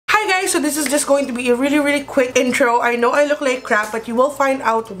guys, so this is just going to be a really quick intro. I know I look like crap, but you will find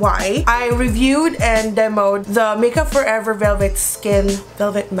out why. I reviewed and demoed the Makeup Forever Velvet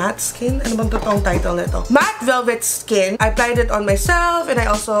Matte Skin. Ano bang totoong title nito? Matte Velvet Skin. I applied it on myself and I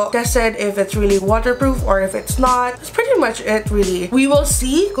also tested if it's really waterproof or if it's not. That's pretty much it really. We will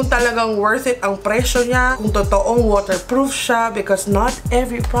see kung talagang worth it ang presyo niya, kung totoong waterproof siya, because not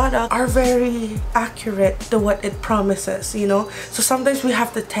every product are very accurate to what it promises, you know? So sometimes we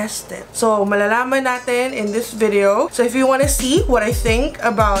have to test it. So malalaman natin in this video. So if you want to see what I think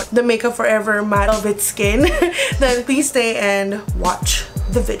about the Makeup Forever Matte Velvet Skin, then please stay and watch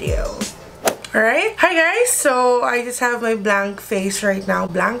the video. Alright, hi guys, so I just have my blank face right now.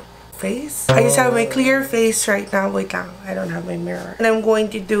 Blank face? I just have my clear face right now. Wait lang, I don't have my mirror. And I'm going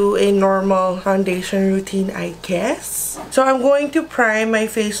to do a normal foundation routine, I guess. So I'm going to prime my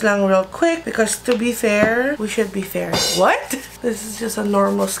face lang real quick because to be fair, we should be fair. What? This is just a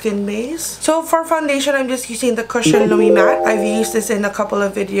normal skin base. So for foundation, I'm just using the Cushion Lumi Matte. I've used this in a couple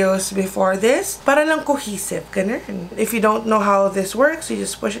of videos before this. Para lang cohesive, ganun. If you don't know how this works, you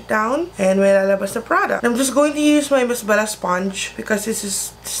just push it down and may lalabas the product. I'm just going to use my Miss Bella sponge because this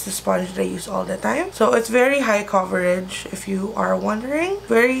is the sponge that I use all the time. So it's very high coverage if you are wondering.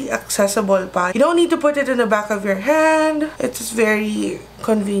 Very accessible pa. You don't need to put it in the back of your hand. It's just very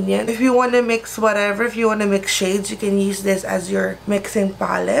convenient. If you want to mix whatever, if you want to mix shades, you can use this as your mixing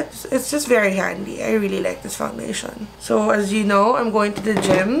palette. It's just very handy. I really like this foundation. So as you know, I'm going to the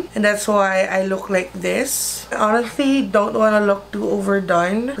gym and that's why I look like this. I honestly don't want to look too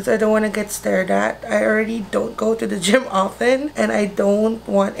overdone because I don't want to get stared at. I already don't go to the gym often and I don't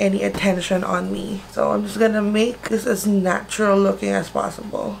want any attention on me. So I'm just gonna make this as natural looking as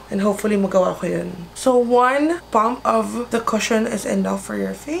possible and hopefully magawa ko yun. So one pump of the cushion is enough for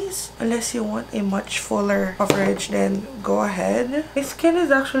your face. Unless you want a much fuller coverage, then go ahead. My skin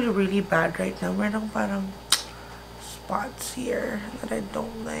is actually really bad right now. Meron parang spots here that I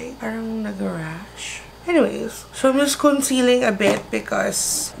don't like. Parang nag-rash. Anyways, so I'm just concealing a bit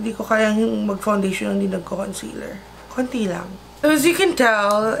because hindi ko kayang mag-foundation hindi nagko-concealer. Konti lang. So as you can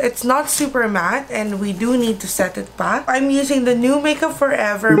tell, it's not super matte and we do need to set it back. I'm using the new Makeup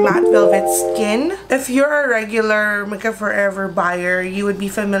Forever Matte Velvet Skin. If you're a regular Makeup Forever buyer, you would be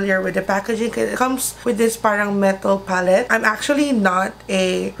familiar with the packaging. It comes with this parang metal palette. I'm actually not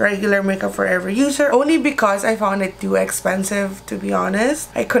a regular Makeup Forever user only because I found it too expensive, to be honest.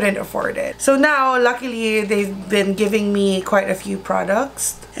 I couldn't afford it. So now, luckily, they've been giving me quite a few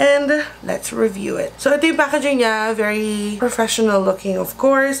products. And let's review it. So ito yung packaging niya, very professional looking of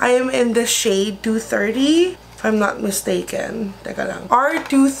course. I am in the shade 230. If I'm not mistaken. Teka lang.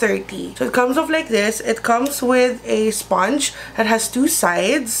 R230. So it comes off like this. It comes with a sponge that has two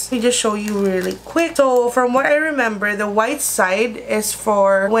sides. Let me just show you really quick. So from what I remember, the white side is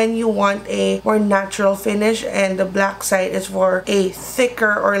for when you want a more natural finish and the black side is for a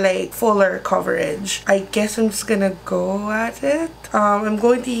thicker or like fuller coverage. I guess I'm just gonna go at it. I'm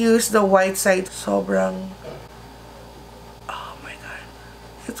going to use the white side. Sobrang... Oh my god.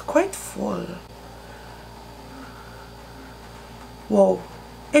 It's quite full. Whoa.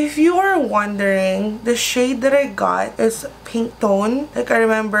 If you are wondering, the shade that I got is pink tone. Like I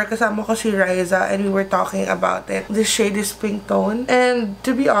remember kasama ko si Riza and we were talking about it. This shade is pink tone. And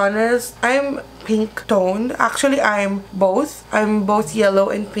to be honest, I'm pink toned. Actually, I'm both. I'm both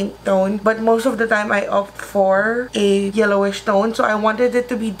yellow and pink tone. But most of the time, I opt for a yellowish tone. So I wanted it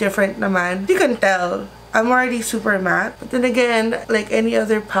to be different naman. You can tell. I'm already super matte. But then again, like any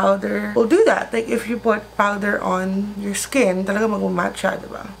other powder will do that. Like if you put powder on your skin, talaga mag-matte siya,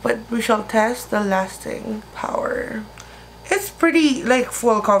 diba? But we shall test the lasting power. It's pretty like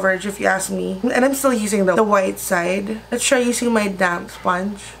full coverage if you ask me. And I'm still using the white side. Let's try using my damp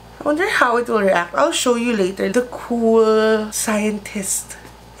sponge. I wonder how it will react. I'll show you later the cool scientist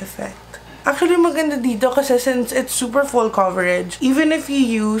effect. Actually, maganda dito kasi since it's super full coverage, even if you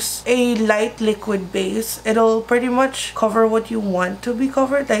use a light liquid base, it'll pretty much cover what you want to be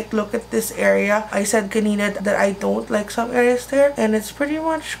covered. Like, look at this area. I said kanina that I don't like some areas there, and it's pretty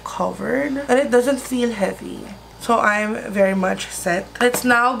much covered, and it doesn't feel heavy. So I'm very much set. Let's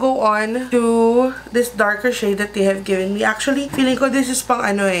now go on to this darker shade that they have given me. Actually, feeling ko this is pang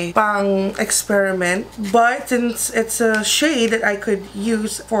ano eh, pang experiment. But since it's a shade that I could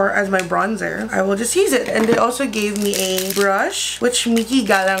use for as my bronzer, I will just use it. And they also gave me a brush, which Miki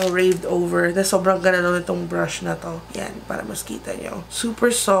Galang raved over. Na sobrang ganda daw itong brush na to. Yan, para mas kita nyo. Super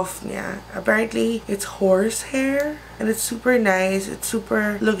soft niya. Apparently, it's horsehair. And it's super nice. It's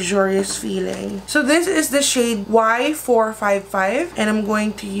super luxurious feeling. So this is the shade Y455. And I'm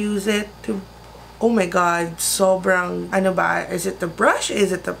going to use it to Oh my God, sobrang, ano ba? Is it the brush? Is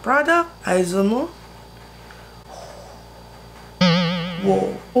it the product? Ayos mo?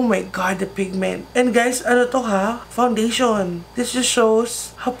 Whoa. Oh my God, the pigment. And guys, ano to ha? Foundation. This just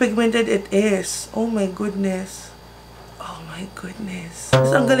shows how pigmented it is. Oh my goodness. Oh my goodness.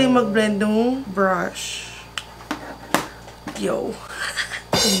 Tapos ang galing mag-blend ng brush. Yo.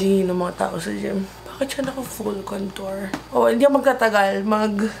 Hindi ng mga tao sa gym. Bakit siya naka full contour? Oh, hindi ako magtatagal.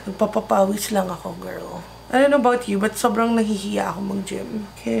 Magpapapawis lang ako, girl. I don't know about you, but sobrang nahihiya ako mag-gym.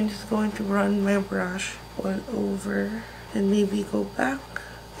 Okay, I'm just going to run my brush all over. And maybe go back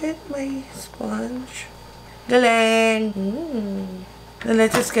with my sponge. Galing! Then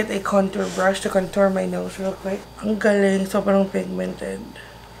let's just get a contour brush to contour my nose real quick. Ang galing. Sobrang pigmented.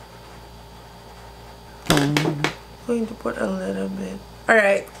 Going to put a little bit.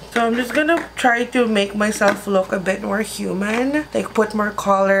 Alright, so I'm just gonna try to make myself look a bit more human. Like put more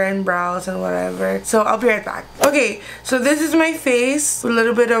color and brows and whatever. So I'll be right back. Okay, so this is my face. A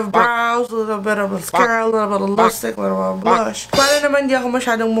little bit of brows, a little bit of mascara, a little bit of lipstick, a little bit of blush. Para naman di ako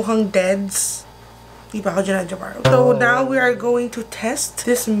masyadong mukhang deads. Di pa ako dyan. So now we are going to test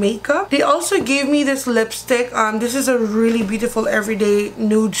this makeup. They also gave me this lipstick. This is a really beautiful everyday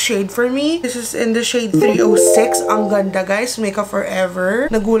nude shade for me. This is in the shade 306. Ang ganda guys. Makeup Forever.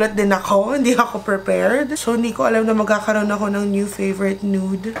 Nagulat din ako. Hindi ako prepared. So hindi ko alam na magkakaroon ako ng new favorite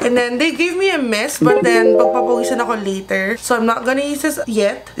nude. And then they gave me a mist. But then pagpapawisan ako later. So I'm not gonna use this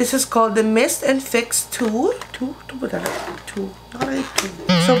yet. This is called the Mist and Fix 2. 2 ba talaga? 2.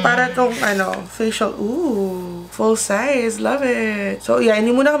 So, para tong, facial, ooh, full size, love it. So, yeah,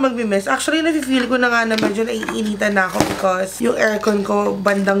 hindi muna ako mag-mist. Actually, nafe-feel ko na nga na medyo naiinitan na ako because yung aircon ko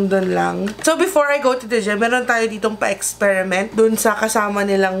bandang dun lang. So, before I go to the gym, meron tayo ditong pa-experiment dun sa kasama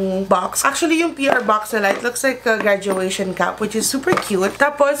nilang box. Actually, yung PR box nila, it looks like a graduation cap, which is super cute.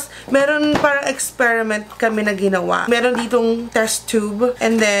 Tapos, meron parang experiment kami na ginawa. Meron ditong test tube,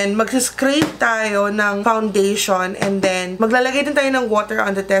 and then, mag-scrape tayo ng foundation, and then, maglalagay din tayo ng water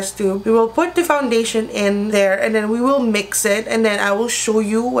on the test tube. We will put the foundation in there and then we will mix it and then I will show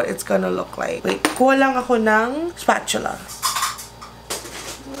you what it's gonna look like. Wait, kuha lang ako ng spatula.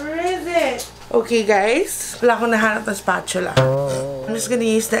 Where is it? Okay guys, wala akong nahanap na spatula. I'm just gonna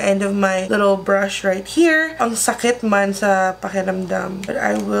use the end of my little brush right here. Ang sakit man sa pakiramdam. But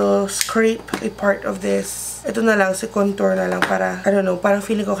I will scrape a part of this. Ito na lang, si contour na lang para, I don't know, parang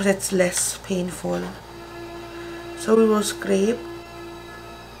feeling ko kasi it's less painful. So we will scrape.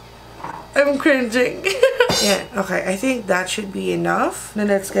 I'm cringing. Yeah, okay. I think that should be enough.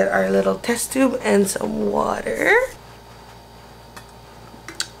 Then let's get our little test tube and some water.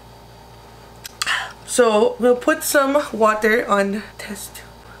 So we'll put some water on test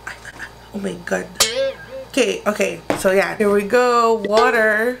tube. Oh my god. Okay. So yeah, here we go.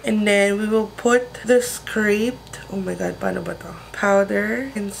 Water. And then we will put the scraped, oh my god, paano ba to?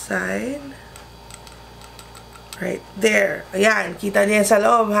 Powder inside. Right there. Ayan, kita niyo sa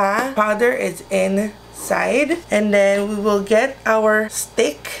loob ha. Powder is inside. And then we will get our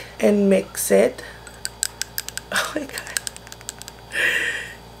stick and mix it. Oh my god.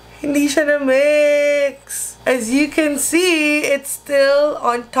 Hindi siya na-mix. As you can see, it's still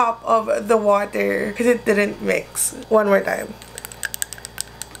on top of the water because it didn't mix. One more time.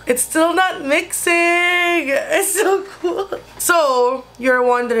 It's still not mixing! It's so cool! So, you're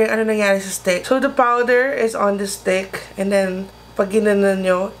wondering ano nangyari sa stick. So, the powder is on the stick. And then, pag ginanon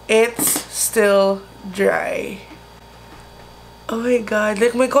nyo, it's still dry. Oh my god.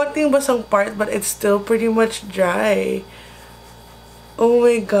 Like, may konting basang part, but it's still pretty much dry. Oh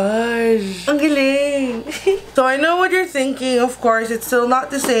my gosh. Ang galing. So I know what you're thinking. Of course, it's still not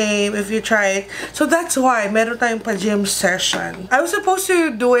the same if you try it. So that's why meron tayong pa-gym session. I was supposed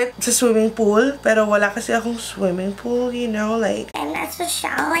to do it sa swimming pool, pero wala kasi akong swimming pool, you know, like. And that's a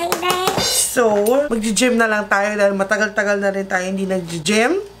showering day. So, mag-gym na lang tayo dahil matagal-tagal na rin tayo hindi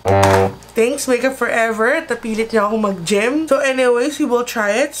nag-gym. Thanks, Makeup Forever. Tapilit niya akong mag-gym. So anyways, we will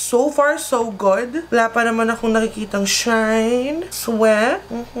try it. So far, so good. Wala pa naman akong nakikitang shine. Sweat.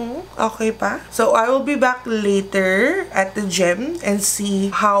 Okay pa. So I will be back later at the gym and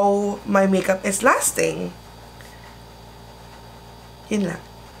see how my makeup is lasting. Yun lang.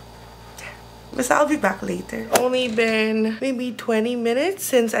 But I'll be back later. Only been maybe 20 minutes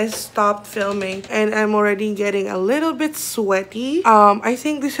since I stopped filming and I'm already getting a little bit sweaty. I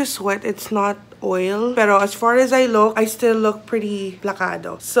think this is sweat, it's not oil. Pero as far as I look, I still look pretty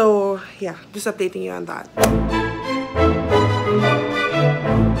placado. So yeah, just updating you on that.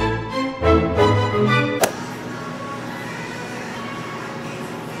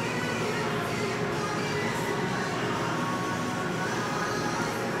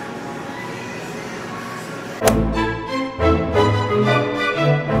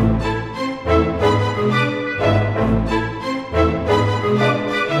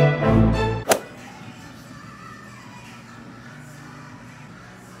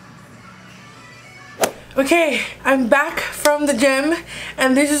 Okay, I'm back from the gym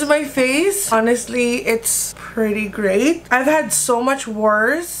and this is my face. Honestly, it's pretty great. I've had so much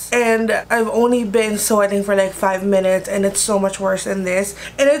worse and I've only been sweating for like 5 minutes and it's so much worse than this.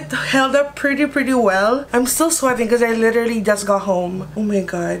 And it held up pretty well. I'm still sweating because I literally just got home. Oh my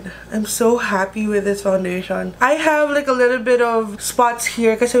god. I'm so happy with this foundation. I have like a little bit of spots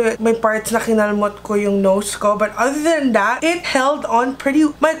here kasi may parts na kinalmot ko yung nose ko. But other than that, it held on pretty.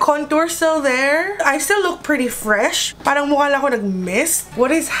 My contour's still there. I still look pretty fresh. Parang mukha lang ako nag-mist.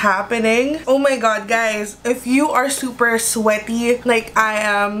 What is happening? Oh my god, guys. If you are super sweaty like I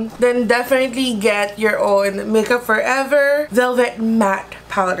am, then definitely get your own Makeup Forever Velvet Matte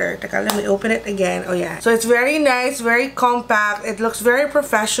powder. Teka, let me open it again. Oh yeah. So it's very nice, very compact. It looks very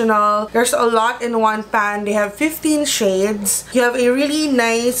professional. There's a lot in one pan. They have 15 shades. You have a really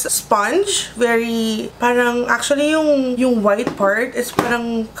nice sponge. Very, parang, actually yung white part is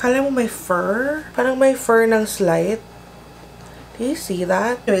parang, kala mo may fur? Parang may fur ng slight. Do you see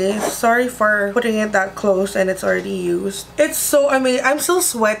that? Anyways, sorry for putting it that close and it's already used. It's so, I mean, I'm still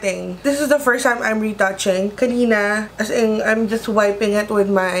sweating. This is the first time I'm retouching. Kanina, as in, I'm just wiping it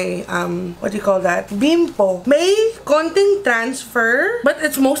with my, what do you call that? Bimpo. May konting transfer, but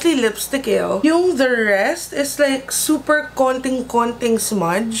it's mostly lipstick yung the rest is like super konting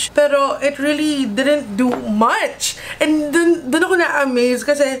smudge. Pero it really didn't do much. And dun ako na-amaze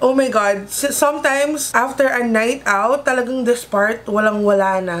kasi, oh my god, sometimes after a night out, talagang this part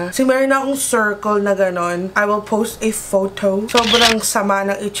walang-wala na. Kasi meron na akong circle na ganon. I will post a photo. Sobrang sama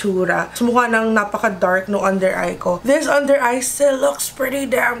ng itsura. Sumukha ng napaka-dark no under eye ko. This under eye still looks pretty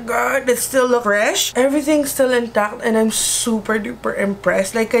damn good. It still looks fresh. Everything's still intact and I'm super duper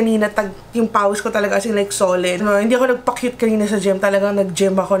impressed. Like kanina, yung pawis ko talaga as in like solid. No, hindi ako nagpa-cute kanina sa gym. Talagang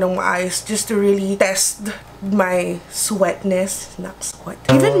nag-gym ako ng maayos just to really test my sweatness. Not sweat.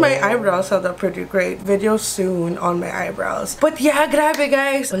 Even my eyebrows held up pretty great. Video soon on my eyebrows. But yeah, grabe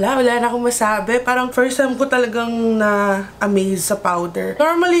guys. Wala na akong masabi. Parang first time ko talagang na-amaze sa powder.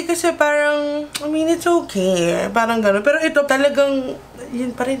 Normally kasi parang, I mean, it's okay. Parang gano'n. Pero ito talagang,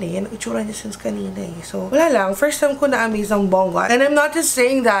 yun pa rin eh. Yan ang itsura niya since kanina eh. So, wala lang. First time ko na-amaze ang bongga. And I'm not just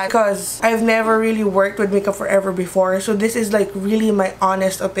saying that because I've never really worked with Makeup Forever before. So this is like really my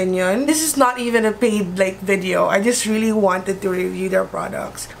honest opinion. This is not even a paid like video. I just really wanted to review their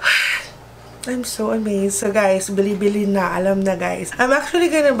products. I'm so amazed. So guys, bili-bili na. Alam na guys. I'm actually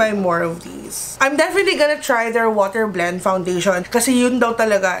gonna buy more of these. I'm definitely gonna try their water blend foundation. Kasi yun daw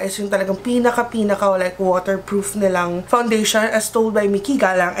talaga is yung talagang pinaka like waterproof nilang foundation as told by Mickey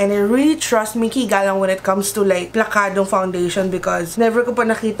Galang. And I really trust Mickey Galang when it comes to like plakadong foundation because never ko pa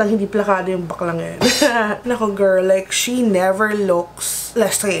nakitang hindi plakado yung baklang yun. Nako girl, like she never looks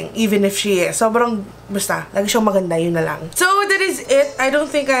lasting even if she is. Sobrang basta, lagi siyang maganda, yun na lang. So that is it. I don't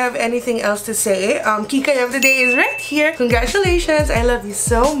think I have anything else to say. Kikay of the day is right here. Congratulations. I love you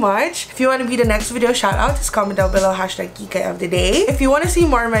so much. If you want to be the next video shout out, just comment down below #Kikay of the day. If you want to see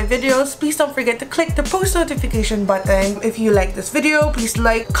more of my videos, please don't forget to click the post notification button. If you like this video, please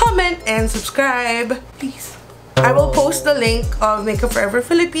like, comment, and subscribe. Please. I will post the link of Makeup Forever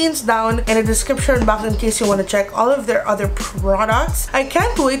Philippines down in the description box in case you want to check all of their other products. I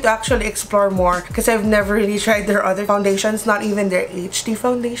can't wait to actually explore more because I've never really tried their other foundations, not even their HD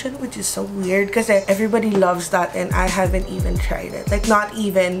foundation, which is so weird because everybody loves that and I haven't even tried it. Like not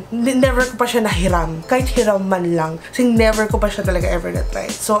even, never ko pa siya nahiram. Kahit hiram man lang. Kasi never ko pa siya talaga ever na-try.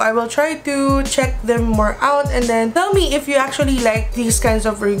 So I will try to check them more out and then tell me if you actually like these kinds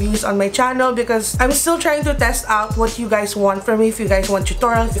of reviews on my channel because I'm still trying to test out what you guys want from me. If you guys want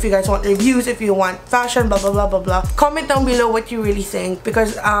tutorials, if you guys want reviews, if you want fashion, blah blah blah blah blah. Comment down below what you really think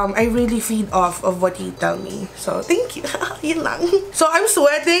because I really feed off of what you tell me. So thank you. Yun lang. So I'm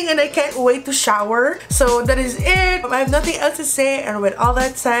sweating and I can't wait to shower. So that is it. I have nothing else to say and with all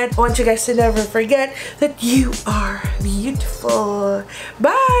that said, I want you guys to never forget that you are beautiful.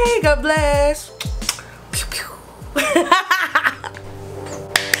 Bye. God bless. Pew, pew.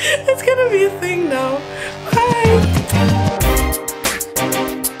 It's gonna be a thing now. Bye.